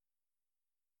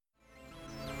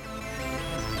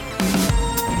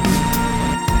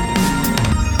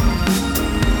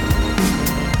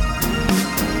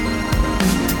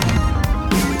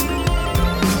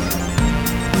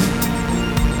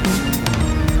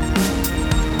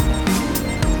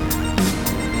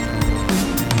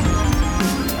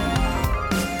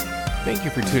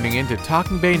you for tuning in to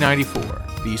Talking Bay 94,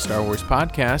 the Star Wars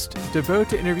podcast devoted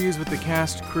to interviews with the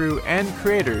cast, crew, and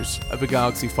creators of a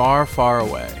galaxy far, far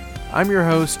away. I'm your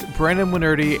host, Brandon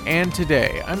Winerdy, and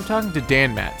today I'm talking to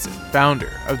Dan Matson,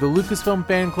 founder of the Lucasfilm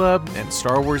Fan Club and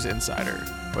Star Wars Insider.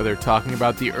 Whether talking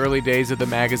about the early days of the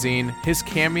magazine, his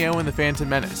cameo in The Phantom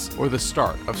Menace, or the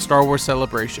start of Star Wars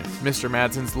Celebration, Mr.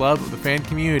 Madson's love of the fan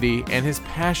community and his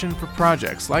passion for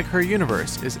projects like Her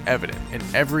Universe is evident in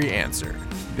every answer.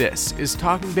 This is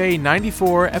Talking Bay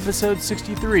 94, Episode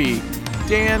 63,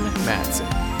 Dan Matson.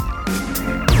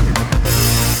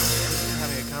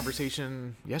 Having a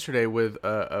conversation yesterday with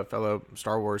a fellow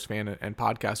Star Wars fan and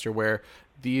podcaster where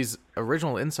these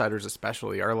original insiders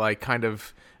especially are like kind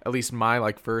of at least my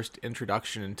like first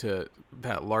introduction into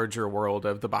that larger world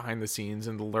of the behind the scenes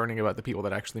and the learning about the people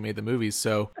that actually made the movies.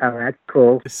 So that's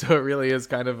cool. So it really is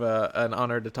kind of an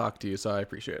honor to talk to you. So I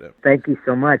appreciate it. Thank you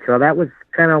so much. Well, that was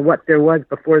kind of what there was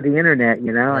before the internet,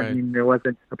 you know. Right. I mean, there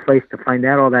wasn't a place to find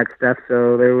out all that stuff.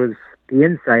 So there was the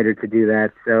insider to do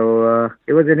that. So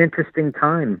it was an interesting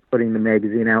time putting the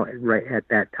magazine out right at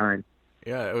that time.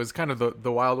 Yeah, it was kind of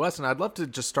the Wild West, and I'd love to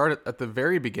just start at the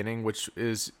very beginning, which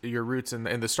is your roots in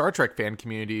the Star Trek fan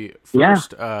community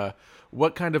first. Yeah.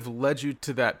 What kind of led you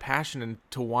to that passion and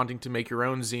to wanting to make your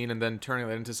own zine and then turning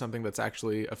that into something that's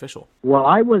actually official? Well,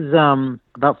 I was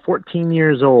about 14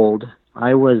 years old.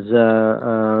 I was,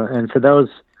 and for those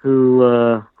who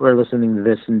are listening to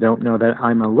this and don't know that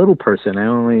I'm a little person, I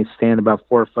only stand about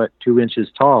 4 foot 2 inches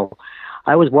tall.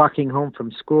 I was walking home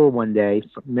from school one day,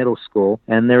 from middle school,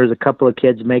 and there was a couple of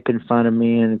kids making fun of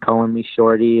me and calling me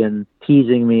shorty and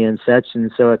teasing me and such,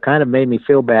 and so it kind of made me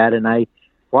feel bad, and I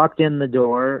walked in the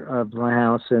door of my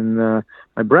house, and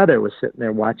my brother was sitting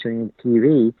there watching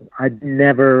TV. I'd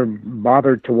never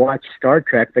bothered to watch Star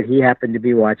Trek, but he happened to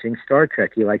be watching Star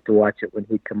Trek. He liked to watch it when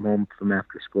he'd come home from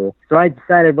after school. So I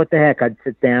decided, what the heck, I'd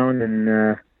sit down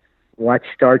and watch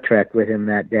Star Trek with him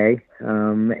that day,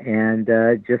 and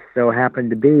just so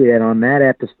happened to be that on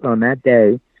that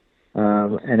day,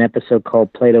 an episode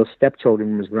called Plato's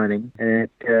Stepchildren was running, and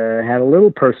it had a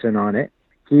little person on it.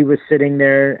 He was sitting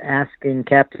there asking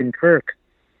Captain Kirk,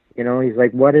 you know, he's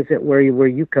like, "What is it where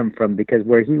you come from?" Because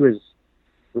where he was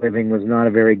living was not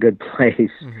a very good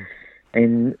place. Mm-hmm.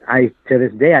 And to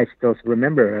this day, I still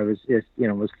remember it was just, you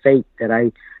know, it was fate that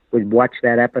I would watch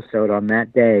that episode on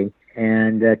that day.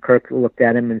 And Kirk looked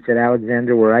at him and said,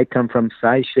 "Alexander, where I come from,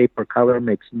 size, shape, or color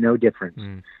makes no difference."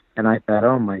 And I thought,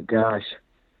 oh my gosh.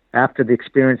 After the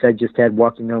experience I just had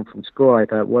walking home from school, I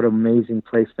thought, what an amazing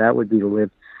place that would be to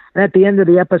live. And at the end of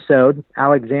the episode,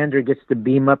 Alexander gets to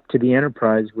beam up to the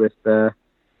Enterprise with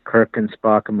Kirk and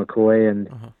Spock and McCoy, and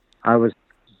I was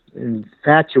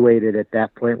infatuated at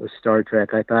that point with Star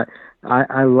Trek. I thought,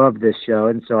 I love this show,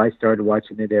 and so I started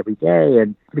watching it every day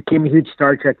and became a huge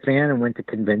Star Trek fan and went to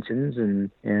conventions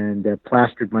and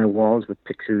plastered my walls with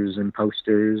pictures and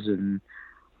posters, and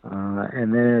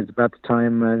then it's about the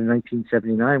time in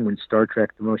 1979 when Star Trek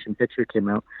the motion picture came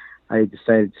out, I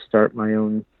decided to start my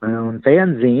own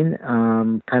fanzine,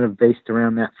 kind of based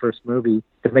around that first movie.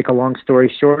 To make a long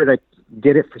story short, I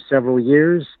did it for several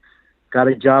years. Got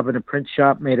a job in a print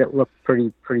shop, made it look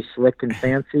pretty slick and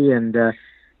fancy, and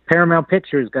Paramount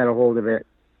Pictures got a hold of it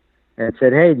and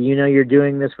said, "Hey, do you know you're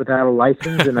doing this without a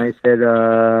license?" And I said,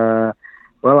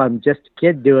 "Well, I'm just a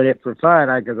kid doing it for fun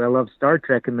because I love Star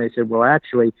Trek." And they said, "Well,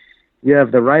 actually, you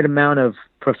have the right amount of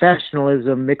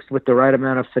professionalism mixed with the right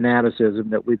amount of fanaticism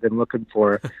that we've been looking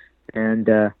for. And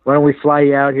why don't we fly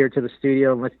you out here to the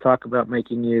studio and let's talk about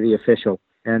making you the official?"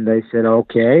 And they said,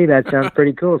 "Okay, that sounds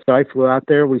pretty cool." So I flew out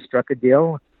there, we struck a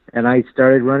deal, and I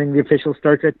started running the official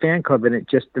Star Trek fan club, and it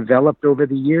just developed over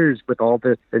the years with all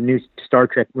the new Star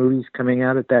Trek movies coming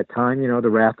out at that time, you know,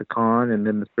 The Wrath of Khan and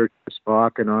then The Search for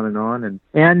Spock and on and on.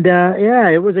 And yeah,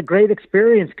 it was a great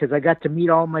experience because I got to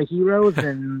meet all my heroes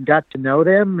and got to know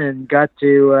them and got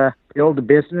to build a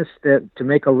business to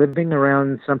make a living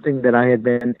around something that I had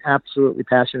been absolutely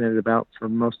passionate about for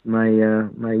most of my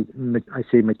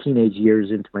teenage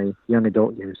years into my young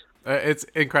adult years. It's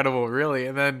incredible, really.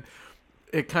 And then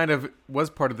it kind of was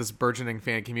part of this burgeoning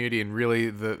fan community, and really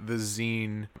the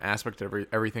zine aspect of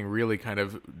everything really kind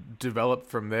of developed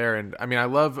from there. And I mean, I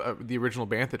love the original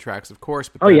Bantha tracks, of course,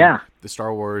 but the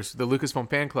Star Wars, the Lucasfilm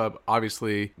Fan Club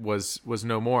obviously was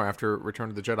no more after Return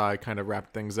of the Jedi kind of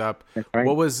wrapped things up. That's right.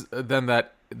 What was then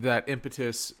that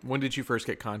impetus? When did you first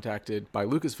get contacted by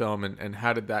Lucasfilm, and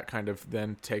how did that kind of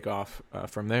then take off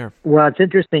from there? Well, it's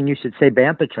interesting you should say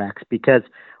Bantha tracks, because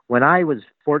when I was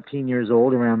 14 years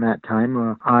old, around that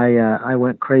time, I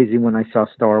went crazy when I saw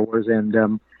Star Wars,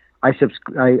 and I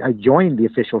joined the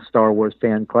official Star Wars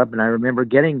fan club, and I remember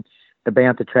getting the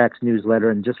Bantha Tracks newsletter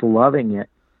and just loving it.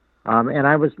 And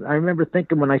I remember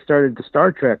thinking when I started the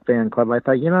Star Trek fan club, I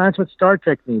thought, that's what Star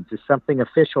Trek needs, is something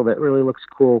official that really looks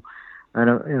cool,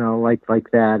 and like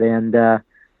that. And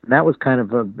that was kind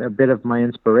of a bit of my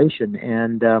inspiration.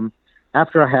 And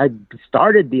after I had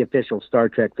started the official Star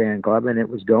Trek fan club, and it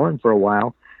was going for a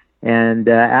while, and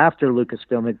after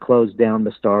Lucasfilm had closed down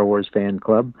the Star Wars fan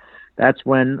club, that's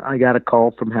when I got a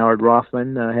call from Howard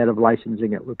Rothman, head of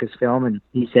licensing at Lucasfilm, and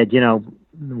he said,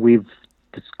 we've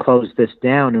closed this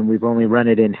down and we've only run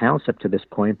it in-house up to this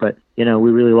point, but, we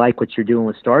really like what you're doing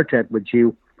with Star Trek. Would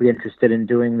you be interested in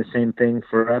doing the same thing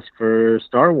for us for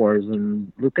Star Wars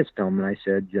and Lucasfilm? And I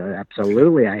said,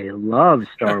 absolutely, I love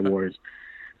Star Wars.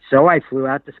 So I flew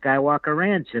out to Skywalker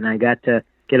Ranch, and I got to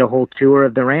get a whole tour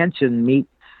of the ranch and meet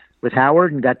with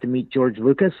Howard and got to meet George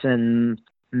Lucas. And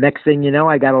next thing you know,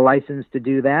 I got a license to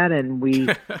do that. And we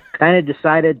kind of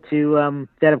decided to,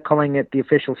 instead of calling it the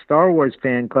official Star Wars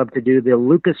fan club, to do the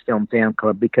Lucasfilm fan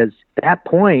club, because at that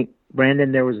point,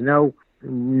 Brandon, there was no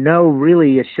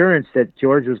really assurance that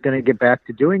George was going to get back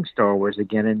to doing Star Wars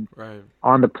again. And right.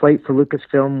 On the plate for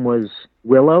Lucasfilm was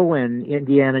Willow and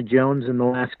Indiana Jones and the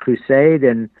Last Crusade.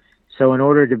 And so in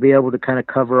order to be able to kind of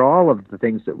cover all of the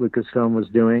things that Lucasfilm was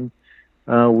doing,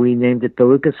 we named it the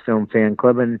Lucasfilm fan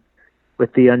club. And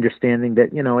with the understanding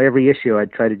that, every issue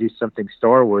I'd try to do something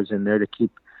Star Wars in there to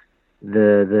keep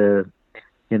the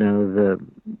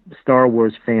Star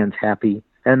Wars fans happy.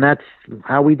 And that's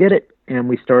how we did it. And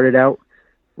we started out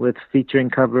with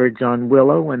featuring coverage on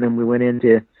Willow, and then we went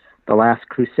into The Last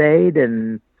Crusade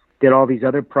and did all these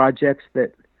other projects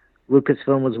that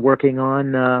Lucasfilm was working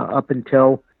on up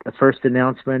until the first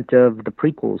announcement of the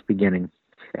prequels beginning.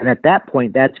 And at that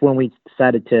point, that's when we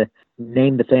decided to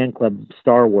name the fan club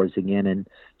Star Wars again and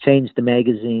change the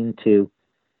magazine to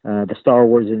the Star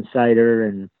Wars Insider,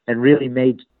 and really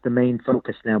made the main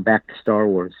focus now back to Star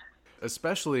Wars.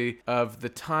 Especially of the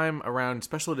time around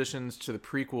special editions to the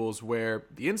prequels, where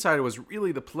the Insider was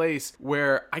really the place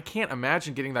where I can't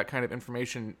imagine getting that kind of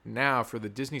information now for the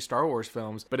Disney Star Wars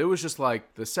films, but it was just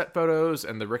like the set photos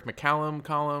and the Rick McCallum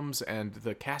columns and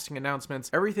the casting announcements.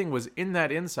 Everything was in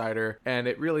that Insider, and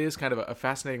it really is kind of a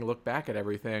fascinating look back at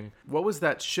everything. What was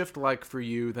that shift like for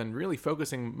you, then really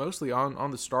focusing mostly on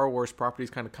the Star Wars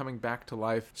properties kind of coming back to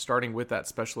life, starting with that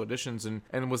special editions?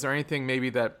 And was there anything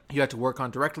maybe that you had to work on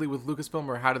directly with Lucasfilm,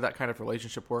 or how did that kind of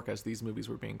relationship work as these movies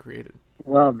were being created?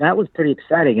 Well, that was pretty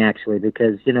exciting, actually,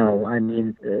 because,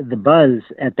 the buzz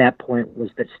at that point was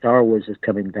that Star Wars is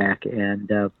coming back. And,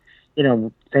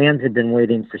 fans had been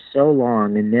waiting for so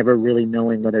long and never really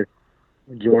knowing whether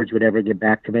George would ever get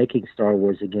back to making Star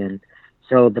Wars again.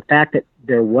 So the fact that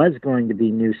there was going to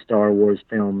be new Star Wars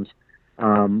films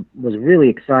was really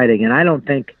exciting. And I don't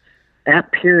think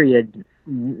that period,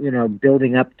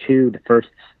 building up to the first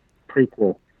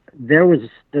prequel, there was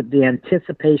the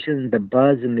anticipation, the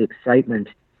buzz, and the excitement.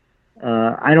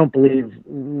 I don't believe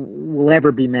will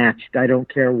ever be matched. I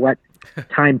don't care what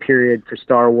time period for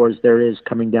Star Wars there is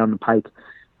coming down the pike.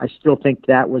 I still think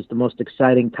that was the most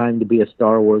exciting time to be a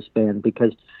Star Wars fan,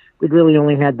 because we'd really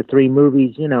only had the three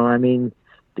movies, the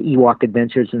Ewok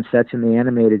Adventures and such, and the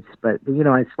animated. But,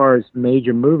 as far as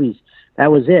major movies,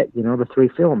 that was it, the three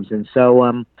films. And so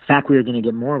the fact we were going to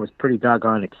get more was pretty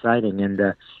doggone exciting.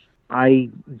 And I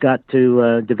got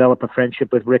to develop a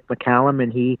friendship with Rick McCallum,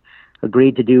 and he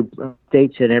agreed to do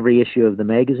updates in every issue of the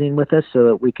magazine with us so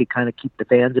that we could kind of keep the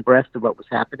fans abreast of what was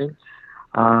happening.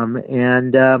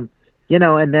 And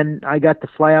then I got to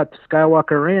fly out to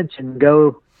Skywalker Ranch and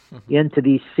go into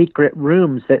these secret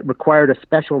rooms that required a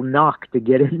special knock to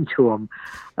get into them,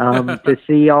 to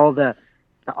see all the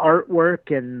artwork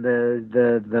and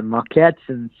the maquettes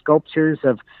and sculptures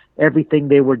of everything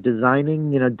they were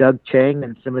designing, Doug Chang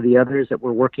and some of the others that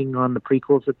were working on the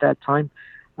prequels at that time.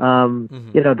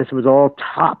 This was all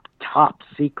top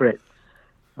secret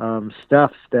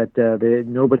stuff that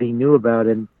nobody knew about.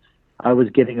 And I was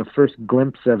getting a first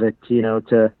glimpse of it,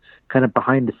 to kind of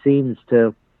behind the scenes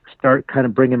to start kind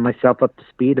of bringing myself up to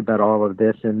speed about all of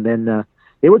this. And then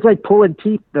it was like pulling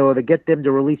teeth, though, to get them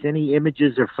to release any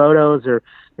images or photos or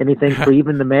anything for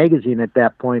even the magazine at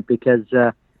that point, because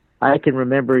I can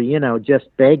remember, just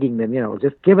begging them,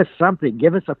 just give us something,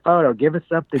 give us a photo, give us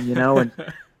something,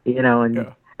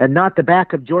 and not the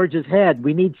back of George's head.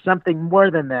 We need something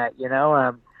more than that,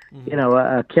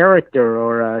 a character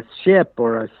or a ship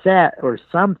or a set or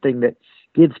something that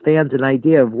gives fans an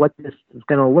idea of what this is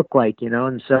going to look like,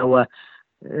 And so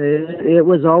it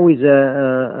was always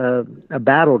a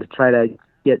battle to try to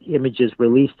get images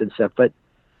released and stuff. But,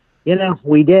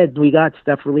 we did. We got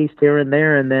stuff released here and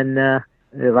there. And then,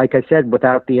 like I said,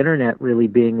 without the internet really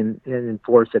being in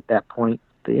force at that point,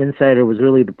 the Insider was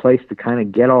really the place to kind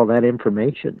of get all that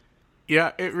information.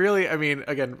 Yeah, it really, I mean,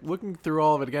 again, looking through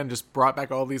all of it again just brought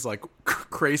back all these like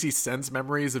crazy sense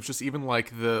memories of just even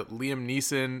like the Liam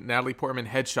Neeson, Natalie Portman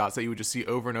headshots that you would just see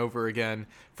over and over again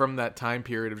from that time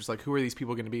period of just like, who are these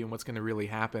people going to be and what's going to really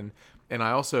happen? And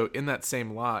I also, in that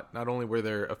same lot, not only were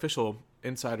there official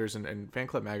Insiders and fan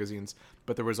club magazines,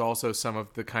 but there was also some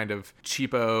of the kind of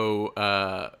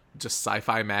cheapo, just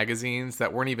sci-fi magazines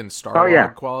that weren't even Star Wars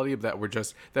quality, that were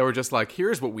just like,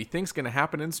 here's what we think's going to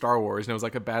happen in Star Wars, and it was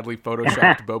like a badly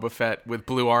photoshopped Boba Fett with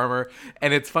blue armor.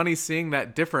 And it's funny seeing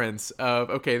that difference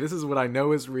of, okay, this is what I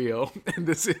know is real, and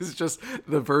this is just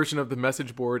the version of the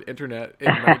message board internet in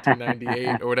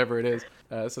 1998 or whatever it is.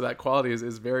 So that quality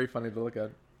is very funny to look at.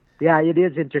 Yeah, it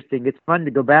is interesting. It's fun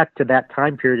to go back to that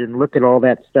time period and look at all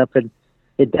that stuff, and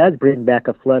it does bring back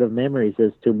a flood of memories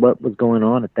as to what was going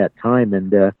on at that time.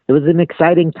 And it was an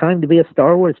exciting time to be a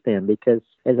Star Wars fan because,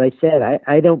 as I said,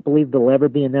 I don't believe there'll ever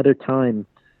be another time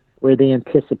where the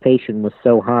anticipation was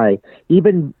so high.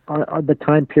 Even on the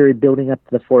time period building up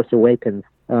to The Force Awakens,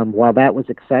 while that was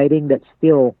exciting, it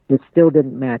still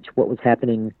didn't match what was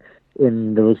happening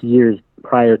in those years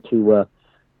prior to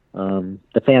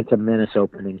the Phantom Menace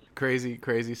opening.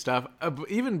 Crazy stuff.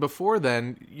 Even before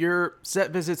then, your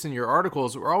set visits and your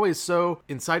articles were always so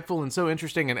insightful and so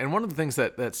interesting. And one of the things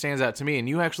that stands out to me, and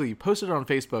you actually posted it on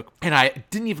Facebook, and I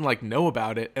didn't even know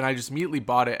about it, and I just immediately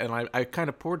bought it, and I kind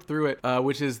of poured through it,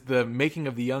 which is the Making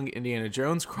of the Young Indiana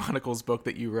Jones Chronicles book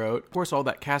that you wrote. Of course, all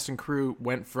that cast and crew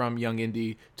went from Young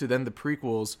Indy to then the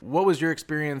prequels. What was your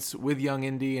experience with Young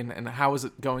Indy, and how was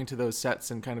it going to those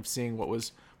sets and kind of seeing what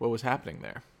was happening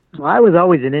there? Well, I was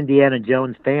always an Indiana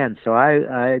Jones fan, so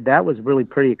I that was really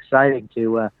pretty exciting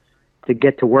to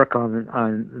get to work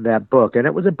on that book. And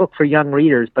it was a book for young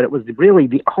readers, but it was really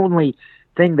the only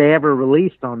thing they ever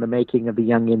released on the Making of the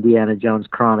Young Indiana Jones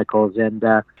Chronicles. And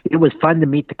it was fun to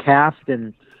meet the cast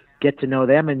and get to know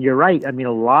them. And you're right. I mean,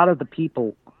 a lot of the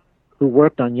people who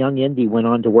worked on Young Indy went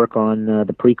on to work on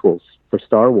the prequels for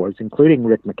Star Wars, including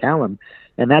Rick McCallum.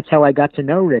 And that's how I got to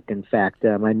know Rick, in fact.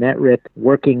 I met Rick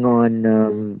working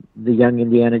on the Young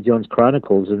Indiana Jones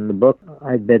Chronicles in the book.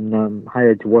 I'd been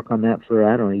hired to work on that for,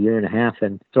 a year and a half.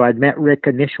 And so I'd met Rick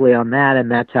initially on that,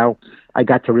 and that's how I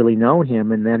got to really know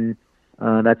him. And then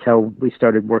that's how we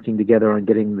started working together on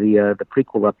getting the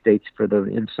prequel updates for the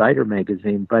Insider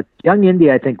magazine. But Young Indy,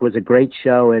 I think, was a great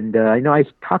show. And I know I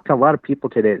talked to a lot of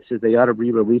people today that says they ought to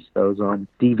re-release those on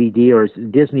DVD, or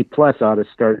Disney Plus ought to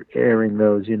start airing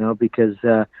those, because,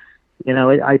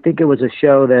 I think it was a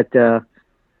show that,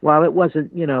 while it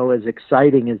wasn't, as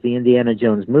exciting as the Indiana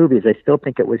Jones movies, I still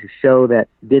think it was a show that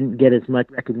didn't get as much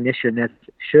recognition as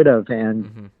it should have.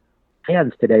 And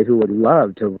fans today who would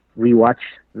love to rewatch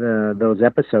those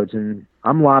episodes, and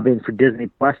I'm lobbying for Disney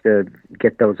Plus to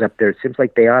get those up there. It seems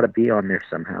like they ought to be on there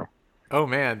somehow. Oh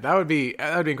man, that would be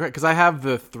great, because I have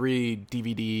the 3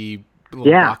 DVD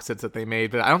little box sets that they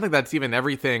made, but I don't think that's even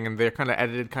everything, and they're kind of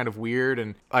edited kind of weird,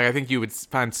 and I think you would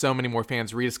find so many more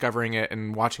fans rediscovering it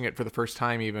and watching it for the first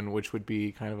time even, which would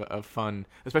be kind of a fun,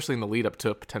 especially in the lead up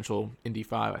to a potential Indy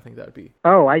 5. I think that would be.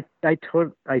 Oh, I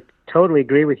totally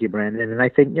agree with you, Brandon, and I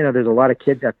think there's a lot of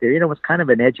kids out there. It was kind of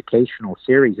an educational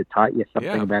series. It taught you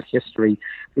something about history,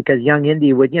 because Young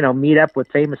Indy would meet up with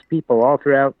famous people all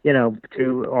throughout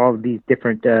through all of these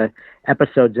different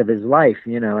episodes of his life.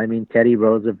 Teddy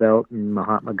Roosevelt and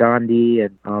Mahatma Gandhi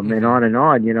and on and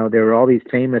on. There were all these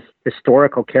famous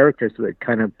historical characters that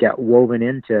kind of get woven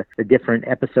into the different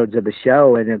episodes of the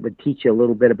show, and it would teach you a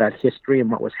little bit about history and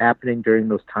what was happening during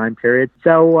those time periods.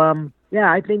 So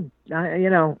I think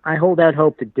I hold out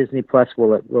hope that Disney Plus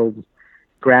will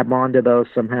grab onto those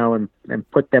somehow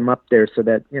and put them up there so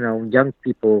that young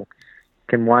people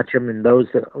can watch them, and those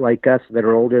that, like us that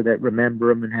are older, that remember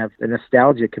them and have the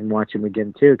nostalgia, can watch them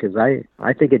again too, because I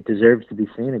think it deserves to be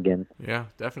seen again. Yeah,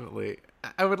 definitely.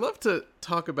 I would love to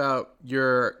talk about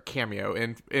your cameo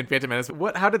in Phantom Menace.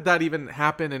 How did that even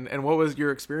happen, and what was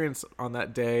your experience on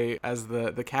that day as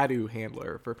the CADU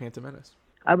handler for Phantom Menace?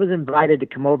 I was invited to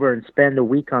come over and spend a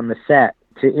week on the set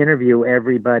to interview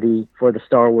everybody for the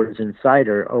Star Wars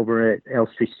Insider over at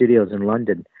Elstree Studios in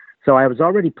London. So I was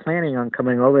already planning on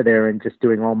coming over there and just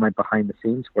doing all my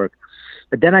behind-the-scenes work.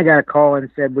 But then I got a call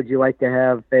and said, would you like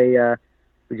to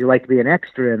be an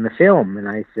extra in the film? And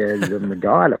I said, oh my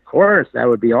God, of course, that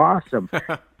would be awesome.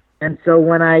 And so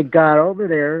when I got over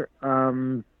there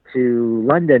to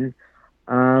London,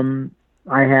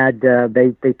 I had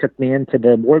they took me into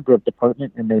the wardrobe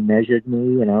department, and they measured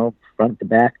me, front to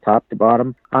back, top to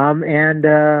bottom. And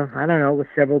I don't know, it was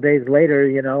several days later,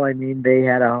 they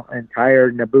had an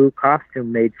entire Naboo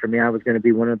costume made for me. I was going to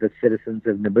be one of the citizens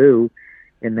of Naboo.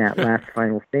 in that last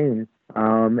final scene.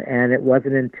 And it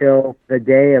wasn't until the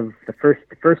day of the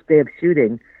first day of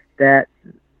shooting that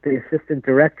the assistant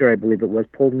director, I believe it was,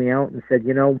 pulled me out and said,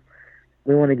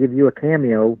 we want to give you a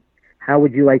cameo. How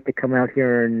would you like to come out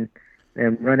here and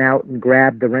run out and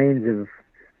grab the reins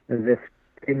of this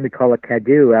thing we call a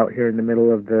Caddo out here in the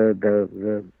middle of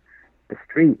the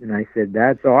street? And I said,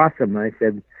 that's awesome. I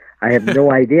said, I have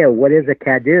no idea. What is a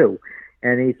Caddo?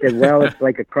 And he said, well, it's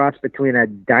like a cross between a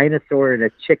dinosaur and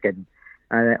a chicken.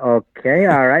 Okay,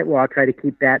 all right. Well, I'll try to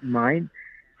keep that in mind.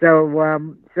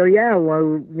 So yeah,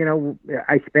 well,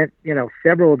 I spent, I've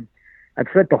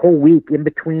spent the whole week in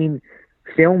between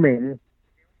filming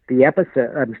the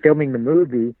episode, filming the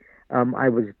movie. I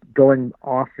was going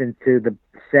off into the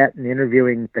set and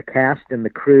interviewing the cast and the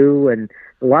crew, and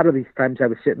a lot of these times I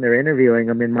was sitting there interviewing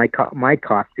them in my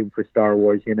costume for Star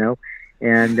Wars,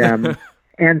 and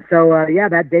and so yeah,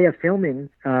 that day of filming,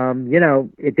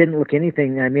 it didn't look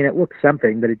anything. I mean, it looked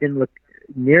something, but it didn't look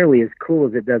nearly as cool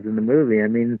as it does in the movie. I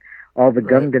mean, all the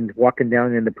Gungans walking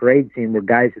down in the parade scene were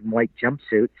guys in white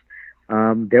jumpsuits.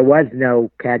 There was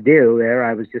no Caddo there.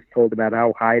 I was just told about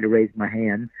how high to raise my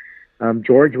hand.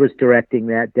 George was directing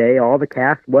that day. All the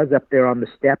cast was up there on the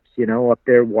steps, up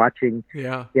there watching,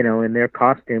 in their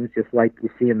costumes, just like you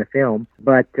see in the film.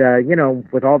 But,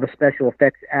 with all the special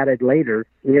effects added later,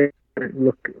 it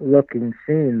looking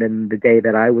scene than the day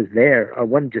that I was there. It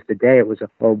wasn't just a day, it was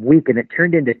a week, and it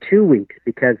turned into 2 weeks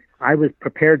because I was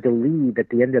prepared to leave at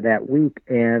the end of that week,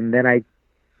 and then I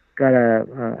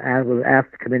was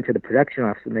asked to come into the production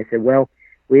office, and they said, well,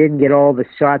 we didn't get all the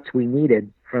shots we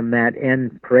needed from that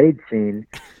end parade scene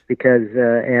because,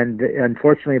 and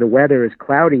unfortunately the weather is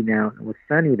cloudy now. It was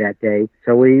sunny that day,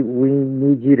 so we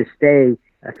need you to stay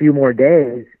a few more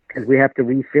days because we have to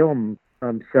refilm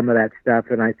some of that stuff.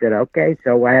 And I said, okay,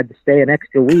 so I had to stay an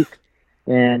extra week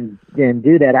and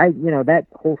do that. That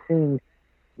whole scene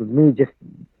with me just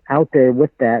out there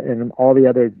with that and all the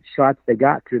other shots they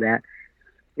got through that,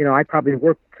 I probably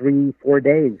worked 3-4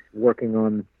 days working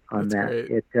on That's that.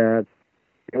 Great.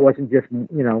 It wasn't just,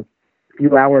 a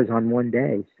few hours on one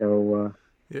day. So,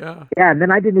 yeah. And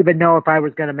then I didn't even know if I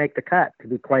was going to make the cut, to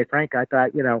be quite frank. I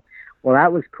thought, well,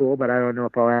 that was cool, but I don't know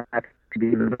if I'll have to be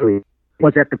in the movie. It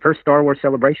was at the first Star Wars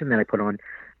Celebration that I put on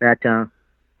that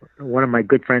one of my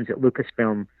good friends at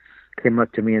Lucasfilm came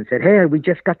up to me and said, hey, we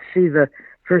just got to see the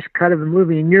first cut of the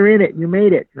movie, and you're in it. You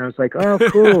made it. And I was like, oh,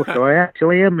 cool. So I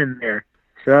actually am in there.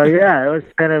 So, yeah, it was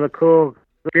kind of a cool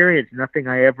experience. Nothing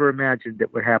I ever imagined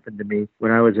that would happen to me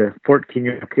when I was a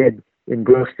 14-year-old kid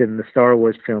engrossed in the Star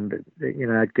Wars film that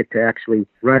I'd get to actually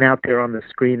run out there on the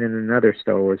screen in another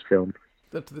Star Wars film.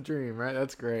 That's the dream, right?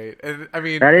 That's great. And I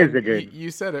mean, that is the dream.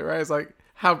 You said it, right? It's like,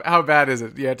 how bad is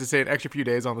it? You had to stay an extra few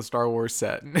days on the Star Wars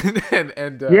set.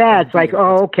 It's like,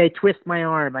 okay, twist my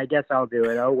arm. I guess I'll do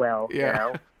it. Oh, well.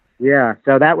 Yeah. Yeah.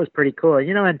 So that was pretty cool.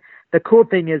 And the cool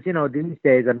thing is, these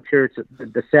days, I'm sure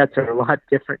the sets are a lot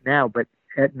different now, but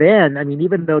then, I mean,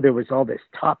 even though there was all this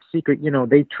top secret,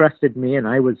 they trusted me, and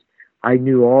I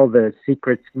knew all the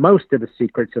secrets, most of the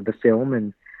secrets of the film,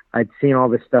 and I'd seen all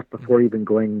this stuff before even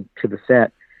going to the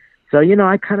set. So,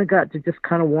 I kind of got to just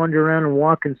kind of wander around and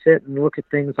walk and sit and look at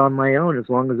things on my own, as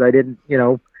long as I didn't,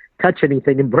 touch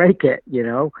anything and break it,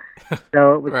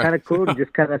 So it was Right. kind of cool to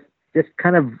just kind of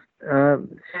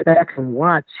sit back and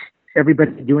watch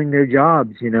everybody doing their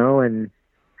jobs, and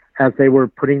as they were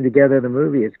putting together the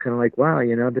movie, it's kind of like, wow,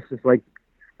 this is like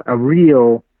a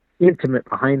real intimate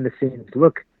behind the scenes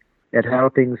look at how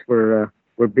things were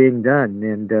being done.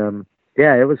 And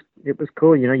it was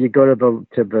cool. You go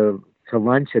to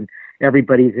lunch and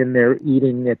everybody's in there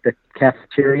eating at the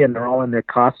cafeteria and they're all in their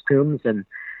costumes, and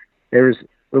there's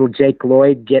little Jake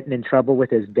Lloyd getting in trouble with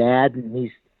his dad, and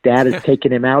his dad is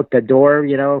taking him out the door,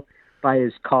 by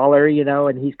his collar,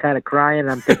 and he's kind of crying.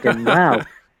 I'm thinking, wow,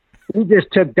 he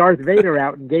just took Darth Vader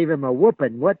out and gave him a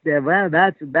whooping. What the? Well,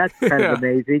 that's kind of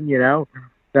amazing,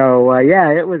 So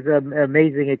it was an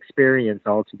amazing experience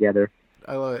altogether.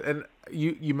 I love it. And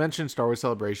you mentioned Star Wars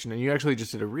Celebration, and you actually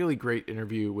just did a really great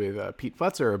interview with Pete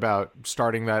Fletzer about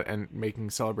starting that and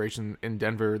making Celebration in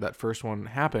Denver, that first one,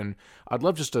 happen. I'd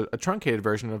love just a truncated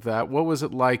version of that. What was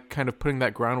it like kind of putting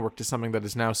that groundwork to something that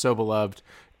is now so beloved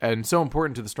and so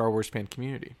important to the Star Wars fan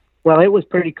community? Well, it was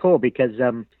pretty cool because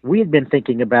we had been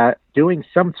thinking about doing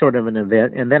some sort of an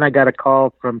event, and then I got a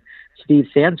call from Steve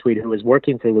Sansweet, who was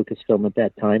working for Lucasfilm at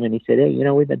that time, and he said, hey,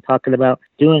 we've been talking about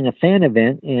doing a fan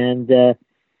event, and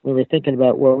we were thinking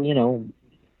about, well,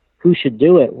 who should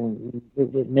do it. Well,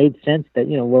 it made sense that,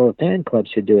 well, a fan club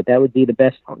should do it. That would be the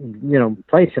best,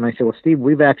 place. And I said, well, Steve,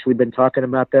 we've actually been talking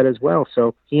about that as well.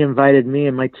 So he invited me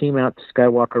and my team out to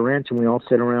Skywalker Ranch, and we all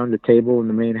sat around the table in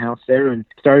the main house there and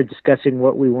started discussing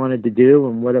what we wanted to do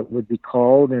and what it would be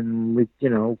called. And we,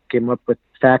 came up with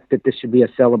the fact that this should be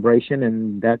a celebration,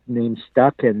 and that name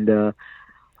stuck. And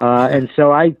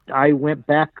so I went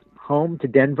back home to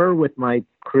Denver with my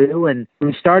crew, and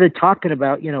we started talking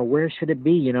about, where should it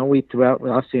be? We threw out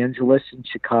Los Angeles and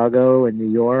Chicago and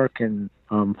New York and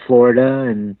Florida.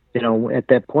 And, at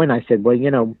that point I said,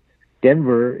 well,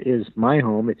 Denver is my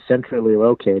home. It's centrally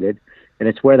located, and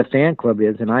it's where the fan club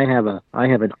is. And I have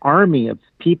an army of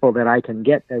people that I can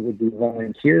get that would be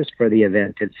volunteers for the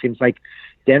event. It seems like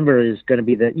Denver is going to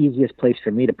be the easiest place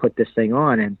for me to put this thing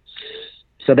on. And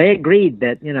so they agreed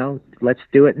that, let's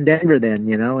do it in Denver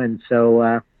then, and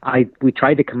so we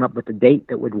tried to come up with a date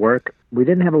that would work. We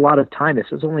didn't have a lot of time.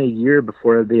 This was only a year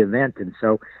before the event, and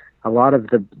so a lot of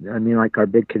like our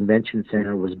big convention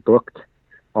center was booked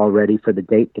already for the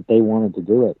date that they wanted to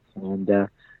do it.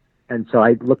 And so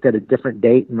I looked at a different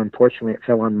date, and unfortunately it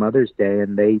fell on Mother's Day,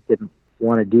 and they didn't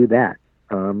want to do that.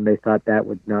 They thought that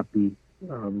would not be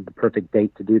the perfect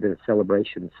date to do the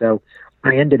celebration. So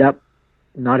I ended up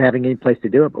not having any place to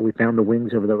do it, but we found the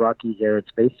Wings Over the Rockies Air and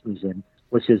Space Museum,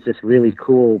 which is this really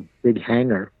cool big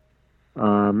hangar.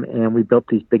 And we built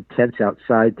these big tents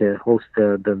outside to host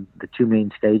the two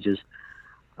main stages.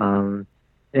 And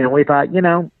we thought,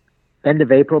 end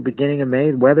of April, beginning of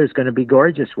May, the weather's going to be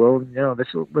gorgeous. Well,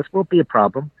 this won't be a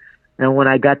problem. And when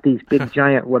I got these big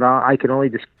giant, I could only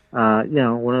just,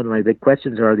 one of my big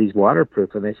questions are these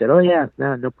waterproof? And they said, oh yeah,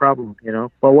 no problem.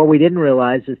 Well, what we didn't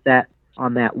realize is that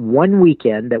on that one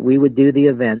weekend that we would do the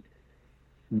event,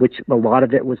 which a lot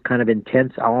of it was kind of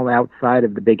intense, all outside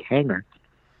of the big hangar,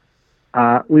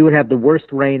 we would have the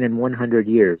worst rain in 100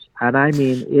 years. And I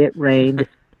mean, it rained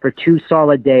for 2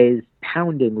 solid days,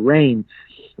 pounding rain.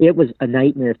 It was a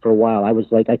nightmare for a while. I was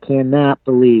like, I cannot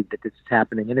believe that this is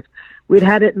happening. And if we'd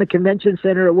had it in the convention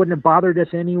center, it wouldn't have bothered us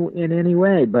in any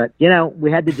way. But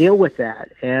we had to deal with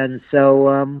that. And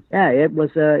so, it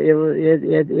was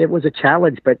a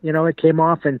challenge. But it came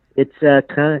off, and it's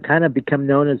kind of become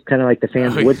known as kind of like the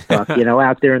fans' Woodstock.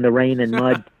 Out there in the rain and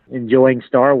mud, enjoying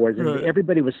Star Wars. And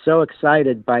everybody was so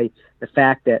excited by the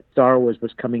fact that Star Wars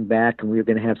was coming back, and we were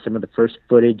going to have some of the first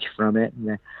footage from it,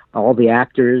 and all the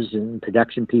actors and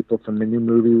production people from the new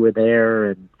movie were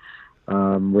there,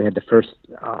 and we had the first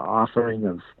offering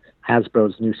of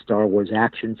Hasbro's new Star Wars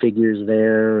action figures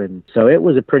there, and so it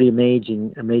was a pretty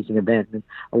amazing event. And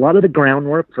a lot of the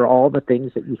groundwork for all the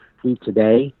things that you see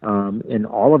today in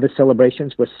all of the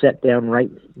celebrations was set down right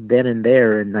then and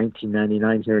there in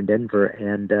 1999 here in Denver,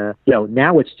 and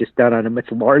now it's just done on a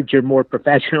much larger, more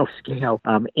professional scale,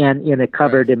 and in a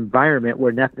covered environment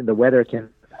where the weather can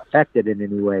affect it in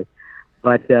any way.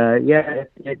 But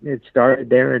it started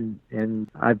there, and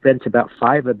I've been to about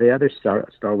 5 of the other Star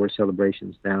Wars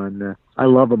celebrations now, and I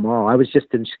love them all. I was just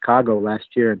in Chicago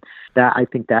last year, and I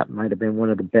think that might have been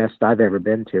one of the best I've ever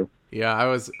been to. Yeah, I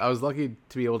was lucky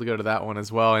to be able to go to that one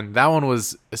as well, and that one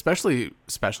was especially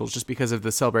special just because of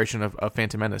the celebration of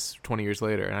Phantom Menace 20 years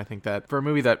later. And I think that for a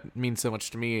movie that means so much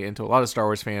to me and to a lot of Star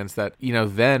Wars fans that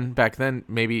back then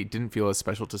maybe didn't feel as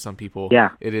special to some people. Yeah,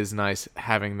 it is nice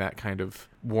having that kind of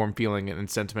warm feeling and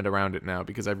sentiment around it now,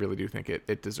 because I really do think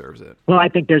it deserves it. Well, I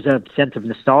think there's a sense of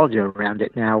nostalgia around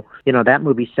it now. That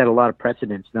movie set a lot of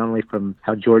precedents, not only from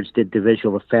how George did the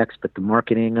visual effects, but the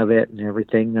marketing of it and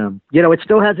everything. It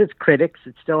still has its critics.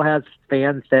 It still has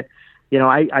fans that,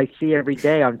 I see every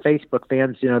day on Facebook,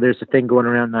 fans, there's a thing going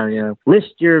around now,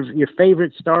 list your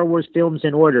favorite Star Wars films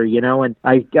in order, and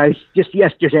I just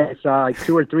yesterday I saw like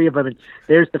 2 or 3 of them, and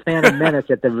there's the Phantom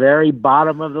Menace at the very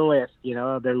bottom of the list,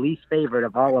 their least favorite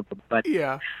of all of them. But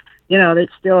yeah,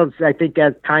 it's still, I think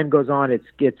as time goes on,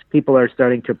 it's people are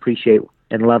starting to appreciate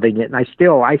and loving it. And I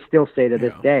still say to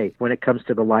this day, when it comes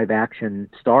to the live action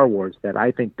Star Wars, that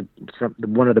I think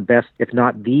one of the best, if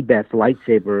not the best,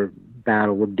 lightsaber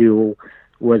battle duel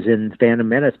was in Phantom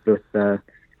Menace with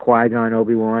Qui-Gon,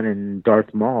 Obi-Wan, and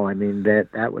Darth Maul. I mean,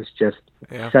 that was just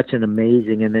such an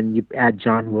amazing, and then you add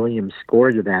John Williams'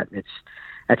 score to that.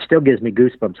 That still gives me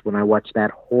goosebumps when I watch that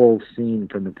whole scene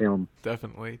from the film.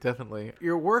 Definitely.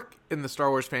 Your work in the Star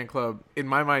Wars fan club, in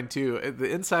my mind too, the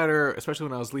Insider, especially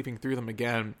when I was leafing through them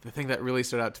again, the thing that really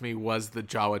stood out to me was the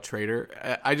Jawa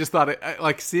Trader. I just thought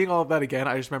like seeing all of that again,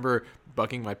 I just remember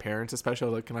bugging my parents, especially,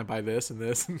 like, can I buy this and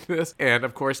this and this? And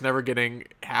of course, never getting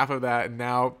half of that. And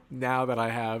now that I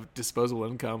have disposable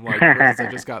income, like, for instance, I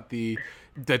just got the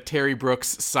Terry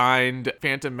Brooks signed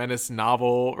Phantom Menace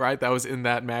novel, right? That was in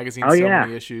that magazine,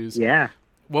 many issues. Yeah.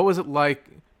 What was it like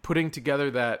putting together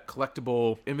that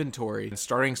collectible inventory and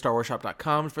starting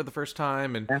StarWarsShop.com for the first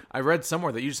time? And I read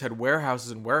somewhere that you just had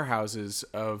warehouses and warehouses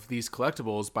of these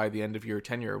collectibles by the end of your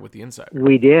tenure with the Insider.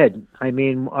 We did. I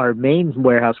mean, our main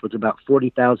warehouse was about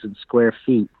 40,000 square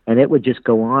feet, and it would just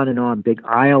go on and on, big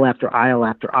aisle after aisle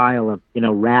after aisle of,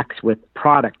 racks with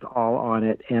product all on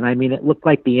it. And I mean, it looked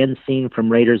like the end scene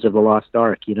from Raiders of the Lost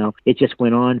Ark, It just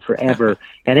went on forever.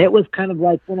 And it was kind of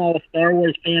like, a Star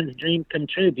Wars fan's dream come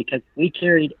true, because we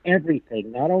carried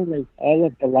everything, not only all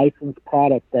of the licensed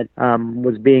product that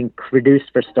was being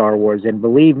produced for Star Wars. And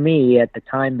believe me, at the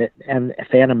time that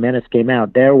Phantom Menace came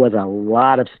out, there was a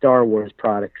lot of Star Wars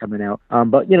product coming out.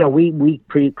 But we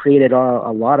created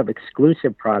a lot of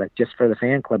exclusive product just for the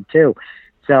fan club too.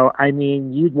 So I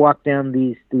mean, you'd walk down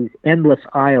these endless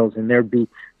aisles, and there'd be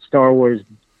Star Wars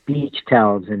beach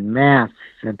towels and masks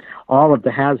and all of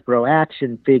the Hasbro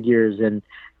action figures and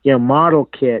model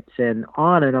kits and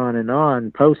on and on and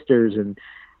on, posters, and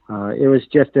it was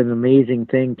just an amazing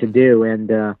thing to do. And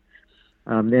the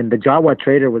Jawa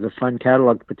Trader was a fun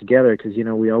catalog to put together, because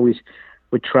we always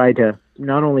would try to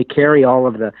not only carry all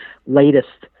of the latest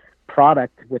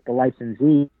product with the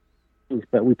licensees,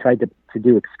 but we tried to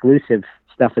do exclusive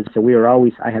stuff. And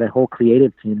so I had a whole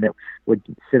creative team that would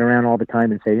sit around all the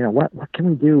time and say, what can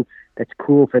we do that's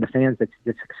cool for the fans,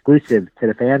 that's exclusive to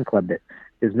the fan club, that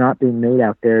is not being made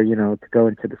out there, to go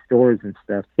into the stores and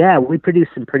stuff. Yeah, we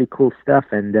produced some pretty cool stuff,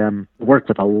 and worked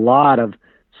with a lot of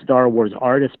Star Wars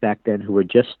artists back then who were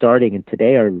just starting, and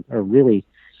today are really,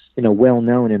 well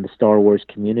known in the Star Wars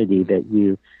community, that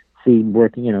you see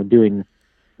working, doing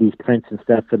these prints and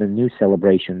stuff for the new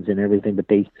celebrations and everything.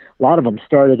 But a lot of them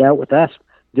started out with us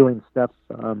doing stuff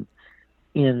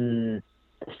in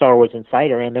Star Wars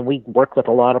Insider, and then we worked with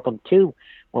a lot of them too.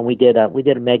 When we did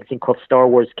a magazine called Star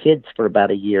Wars Kids for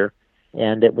about a year,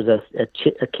 and it was a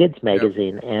kids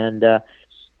magazine. Yep. And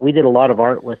we did a lot of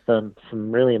art with some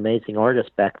really amazing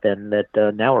artists back then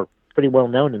that now are pretty well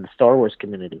known in the Star Wars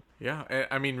community. Yeah,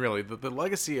 I mean, really, the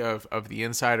legacy of the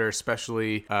Insider,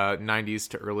 especially 90s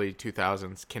to early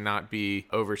 2000s, cannot be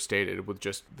overstated, with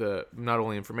just the not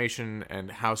only information and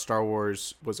how Star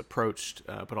Wars was approached,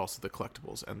 but also the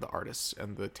collectibles and the artists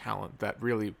and the talent that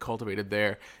really cultivated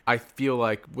there. I feel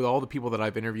like with all the people that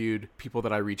I've interviewed, people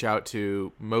that I reach out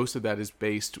to, most of that is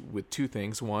based with two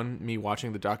things. One, me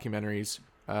watching the documentaries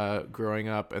growing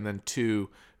up, and then two,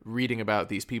 reading about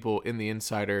these people in the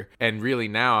Insider. And really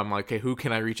now I'm like, okay, who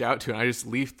can I reach out to? And I just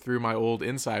leafed through my old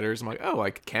Insiders. I'm like, oh,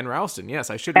 like Ken Ralston. Yes,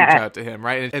 I should reach out to him,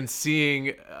 right? And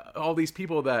seeing all these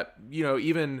people that,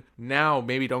 even now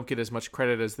maybe don't get as much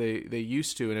credit as they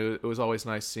used to. And it was always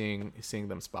nice seeing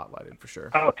them spotlighted, for sure.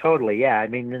 Oh, totally. Yeah. I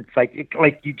mean, it's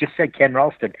like you just said, Ken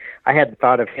Ralston. I hadn't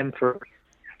thought of him for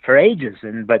ages.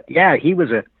 But yeah, he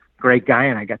was a great guy,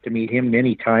 and I got to meet him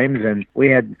many times, and we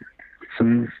had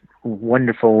some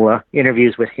wonderful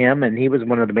interviews with him, and he was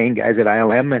one of the main guys at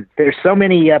ILM. And there's so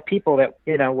many people that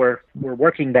were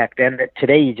working back then that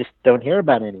today you just don't hear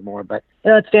about anymore. But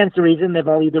it stands to reason they've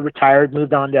all either retired,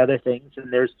 moved on to other things,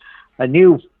 and there's a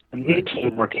new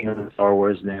team working on Star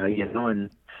Wars now, and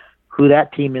who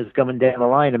that team is coming down the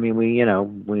line. I mean, we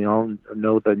all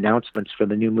know the announcements for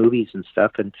the new movies and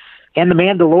stuff, and The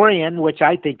Mandalorian, which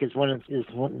I think is is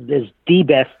the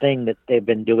best thing that they've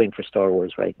been doing for Star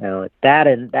Wars right now. That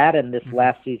and this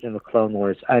last season of Clone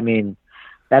Wars. I mean,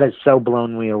 that has so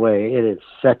blown me away. It is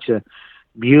such a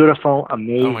beautiful,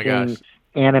 amazing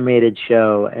animated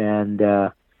show, and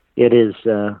it is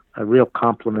a real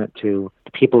compliment to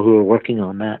the people who are working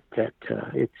on that.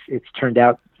 It's turned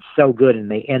out so good, and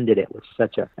they ended it with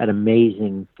such an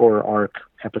amazing 4-arc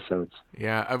episodes.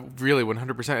 Yeah, really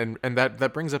 100%. And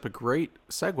that brings up a great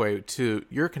segue to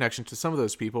your connection to some of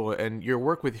those people and your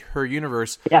work with Her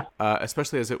Universe,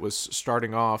 especially as it was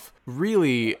starting off.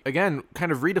 Really, again,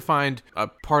 kind of redefined a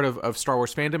part of Star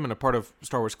Wars fandom and a part of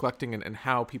Star Wars collecting and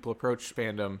how people approach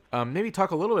fandom. Maybe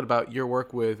talk a little bit about your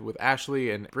work with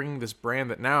Ashley and bringing this brand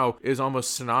that now is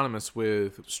almost synonymous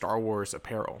with Star Wars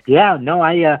apparel. Yeah, no,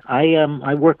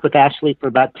 I worked with Ashley for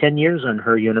about 10 years on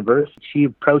Her Universe. She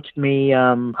approached me,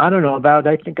 I don't know, about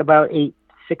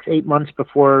 8 months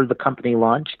before the company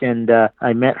launched, and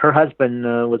I met her husband.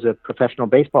 Was a professional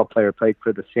baseball player, played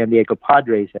for the San Diego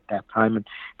Padres at that time, and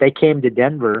they came to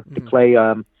Denver to play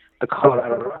the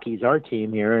Colorado Rockies, our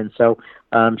team here. And so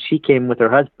she came with her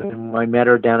husband, and I met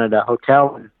her down at a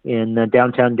hotel in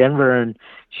downtown Denver, and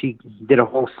she did a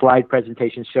whole slide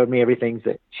presentation, showed me everything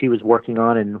that she was working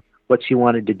on and what she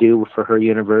wanted to do for Her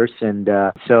Universe. And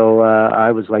so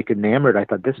I was like enamored. I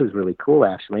thought, this is really cool,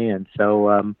 Ashley. And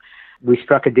so we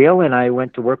struck a deal, and I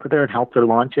went to work with her and helped her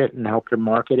launch it and helped her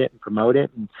market it and promote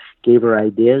it and gave her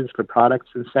ideas for products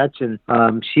and such. And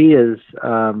she is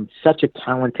such a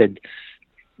talented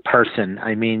person.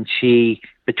 I mean, she,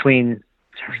 between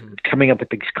coming up with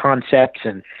these concepts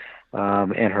and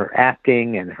her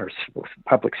acting and her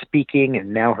public speaking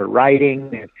and now her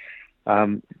writing,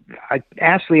 and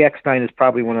Ashley Eckstein is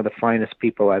probably one of the finest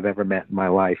people I've ever met in my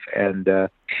life, and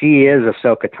she is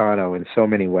Ahsoka Tano in so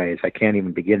many ways. I can't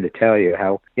even begin to tell you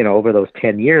how, over those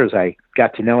 10 years I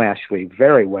got to know Ashley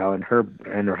very well, and her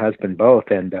husband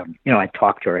both, and I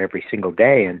talked to her every single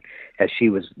day, and as she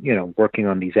was working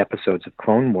on these episodes of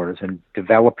Clone Wars and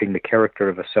developing the character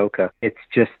of Ahsoka, it's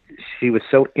just, she was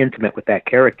so intimate with that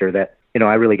character that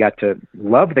I really got to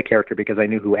love the character because I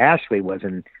knew who Ashley was,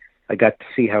 and I got to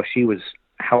see how she was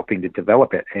helping to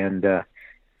develop it. And that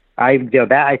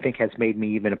I think has made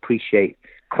me even appreciate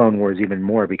Clone Wars even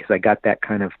more, because I got that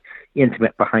kind of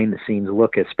intimate behind the scenes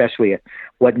look, especially at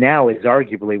what now is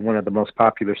arguably one of the most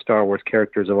popular Star Wars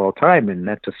characters of all time, and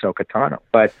that's Ahsoka Tano.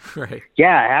 But right.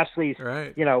 Yeah, Ashley's,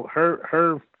 right.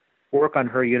 Her work on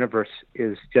her universe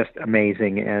is just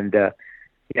amazing. And,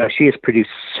 she has produced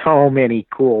so many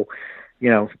cool,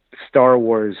 Star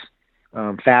Wars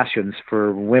fashions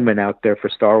for women out there for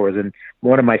Star Wars. And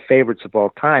one of my favorites of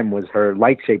all time was her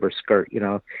lightsaber skirt,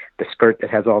 the skirt that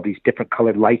has all these different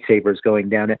colored lightsabers going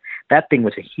down it. That thing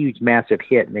was a huge, massive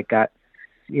hit, and it got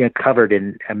covered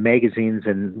in magazines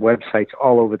and websites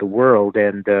all over the world.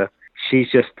 And she's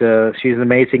an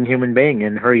amazing human being,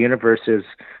 and her universe is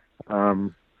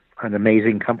an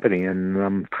amazing company, and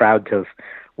I'm proud to have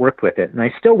worked with it. And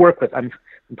I still work with, I'm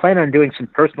planning on doing some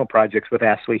personal projects with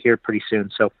Ashley here pretty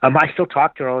soon. So I still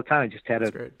talk to her all the time. I just had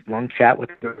a long chat with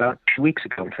her about 2 weeks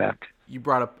ago, in fact. You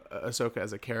brought up Ahsoka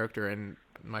as a character, and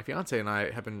my fiance and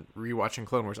I have been rewatching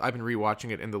Clone Wars. I've been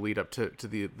rewatching it in the lead up to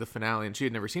the finale, and she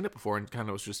had never seen it before and kind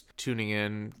of was just tuning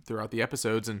in throughout the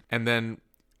episodes. And then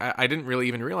I didn't really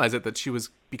even realize it, that she was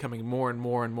becoming more and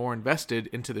more and more invested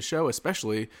into the show,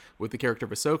 especially with the character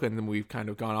of Ahsoka. And then we've kind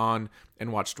of gone on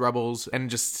and watched Rebels, and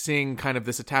just seeing kind of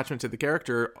this attachment to the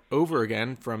character over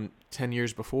again from 10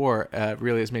 years before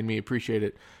really has made me appreciate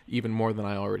it even more than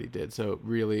I already did. So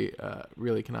really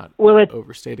cannot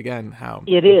overstate again how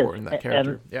important that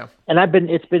character. And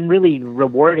it's been really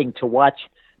rewarding to watch,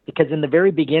 because in the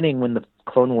very beginning, when the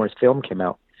Clone Wars film came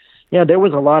out, there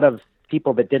was a lot of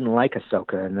people that didn't like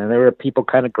Ahsoka, and there were people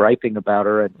kind of griping about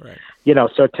her, and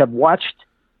so to have watched,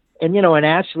 and and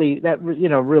Ashley, that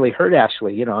really hurt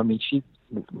Ashley. I mean, she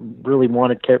really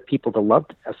wanted people to love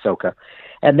Ahsoka,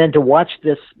 and then to watch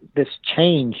this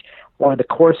change over the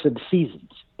course of the seasons,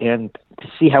 and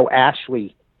to see how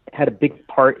Ashley had a big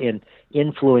part in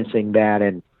influencing that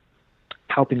and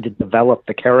helping to develop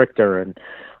the character, and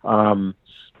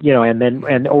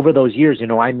and over those years,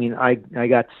 I mean, I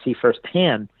got to see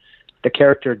firsthand the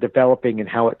character developing and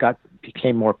how it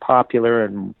became more popular,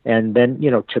 and then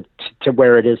to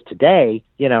where it is today,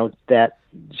 that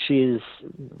she's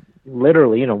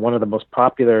literally one of the most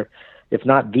popular, if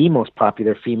not the most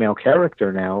popular, female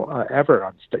character now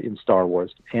ever in Star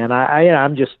Wars. And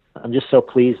I'm just so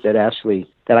pleased that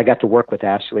I got to work with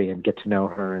Ashley and get to know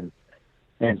her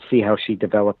and see how she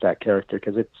developed that character,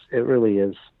 because it really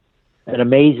is an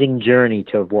amazing journey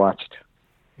to have watched.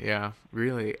 Yeah,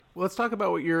 really. Well, let's talk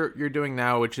about what you're doing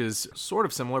now, which is sort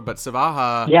of similar, but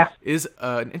Svaha is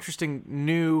an interesting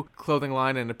new clothing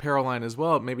line and apparel line as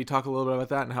well. Maybe talk a little bit about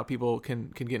that and how people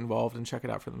can get involved and check it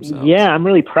out for themselves. Yeah, I'm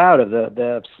really proud of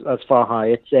the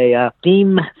Svaha. It's a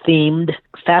themed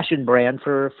fashion brand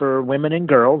for women and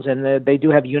girls, and they do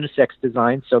have unisex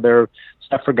designs, so there are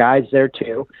stuff for guys there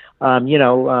too.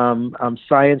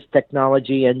 Science,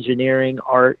 technology, engineering,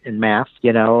 art, and math.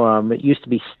 It used to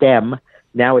be STEM.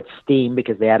 Now it's STEAM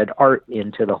because they added art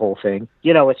into the whole thing.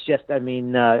 It's just,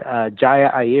 Jaya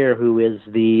Iyer, who is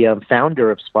the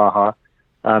founder of Svaha,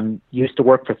 used to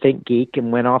work for ThinkGeek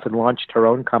and went off and launched her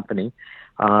own company.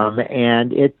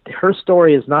 And her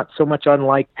story is not so much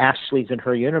unlike Ashley's in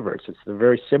her universe. It's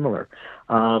very similar.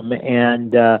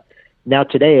 Now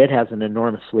today it has an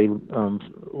enormously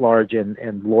large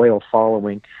and loyal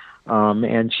following.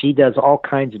 And she does all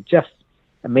kinds of just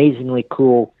amazingly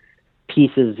cool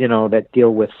pieces, that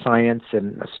deal with science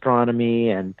and astronomy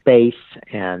and space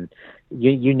and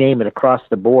you name it, across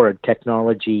the board,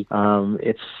 technology.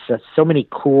 It's so many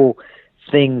cool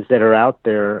things that are out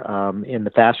there in the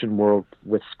fashion world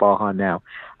with Svaha now.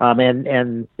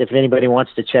 And if anybody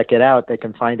wants to check it out, they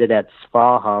can find it at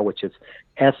Svaha, which is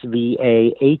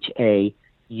SVAHA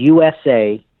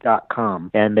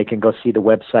steam.com, and they can go see the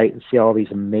website and see all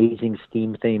these amazing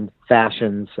steam-themed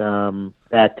fashions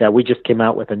that we just came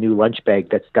out with a new lunch bag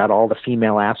that's got all the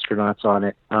female astronauts on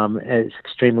it. It's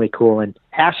extremely cool. And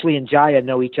Ashley and Jaya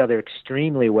know each other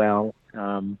extremely well,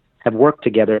 have worked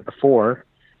together before,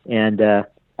 and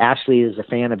Ashley is a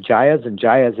fan of Jaya's, and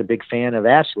Jaya is a big fan of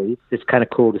Ashley. It's kind of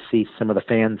cool to see some of the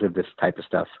fans of this type of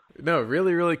stuff. No,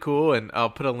 really, really cool. And I'll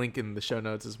put a link in the show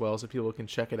notes as well so people can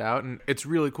check it out. And it's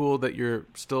really cool that you're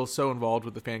still so involved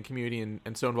with the fan community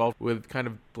and so involved with kind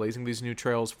of blazing these new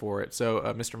trails for it. So,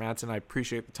 Mr. Madsen, I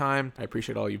appreciate the time. I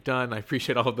appreciate all you've done. I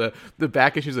appreciate all the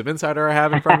back issues of Insider I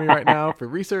have in front of me right now for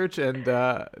research. And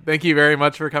thank you very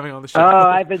much for coming on the show. Oh,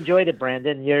 I've enjoyed it,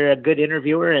 Brandon. You're a good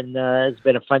interviewer, and it's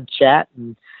been a fun chat.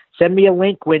 And send me a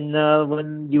link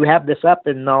when you have this up,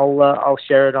 and I'll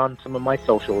share it on some of my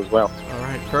social as well. All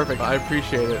right, perfect. I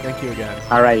appreciate it. Thank you again.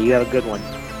 All right, you have a good one.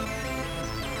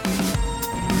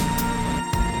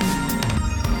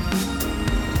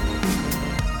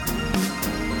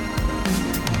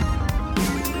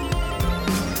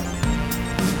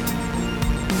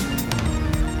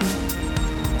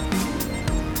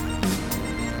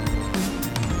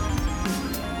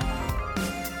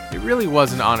 It really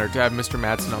was an honor to have Mr.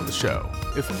 Madsen on the show,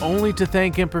 if only to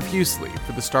thank him profusely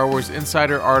for the Star Wars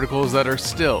Insider articles that are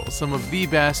still some of the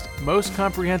best, most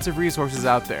comprehensive resources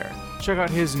out there. Check out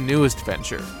his newest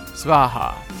venture,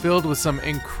 Svaha, filled with some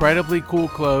incredibly cool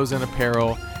clothes and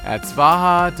apparel at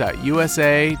svaha.usa.com.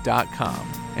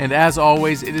 And as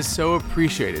always, it is so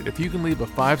appreciated if you can leave a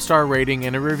 5-star rating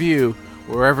and a review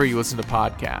wherever you listen to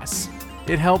podcasts.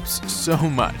 It helps so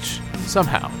much,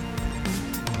 somehow.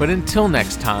 But until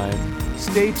next time,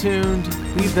 stay tuned,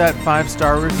 leave that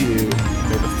 5-star review, and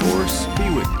may the Force be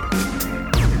with you.